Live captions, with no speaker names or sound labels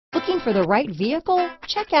Looking for the right vehicle?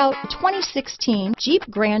 Check out 2016 Jeep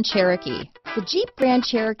Grand Cherokee. The Jeep Grand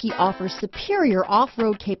Cherokee offers superior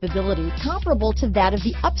off-road capability comparable to that of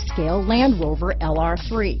the upscale Land Rover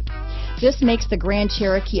LR3. This makes the Grand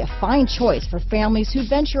Cherokee a fine choice for families who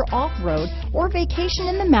venture off-road or vacation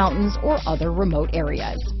in the mountains or other remote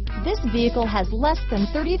areas. This vehicle has less than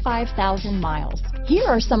 35,000 miles. Here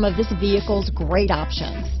are some of this vehicle's great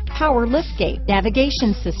options: power liftgate,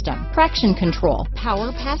 navigation system, traction control,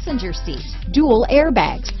 power passenger seat, dual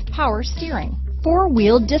airbags, power steering,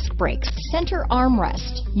 four-wheel disc brakes, center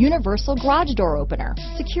armrest, universal garage door opener,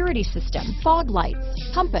 security system, fog lights,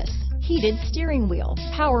 compass, heated steering wheel,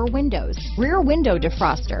 power windows, rear window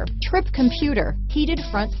defroster, trip computer, heated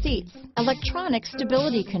front seats, electronic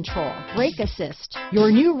stability control, brake assist.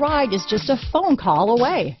 Your new ride is just a phone call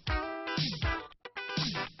away.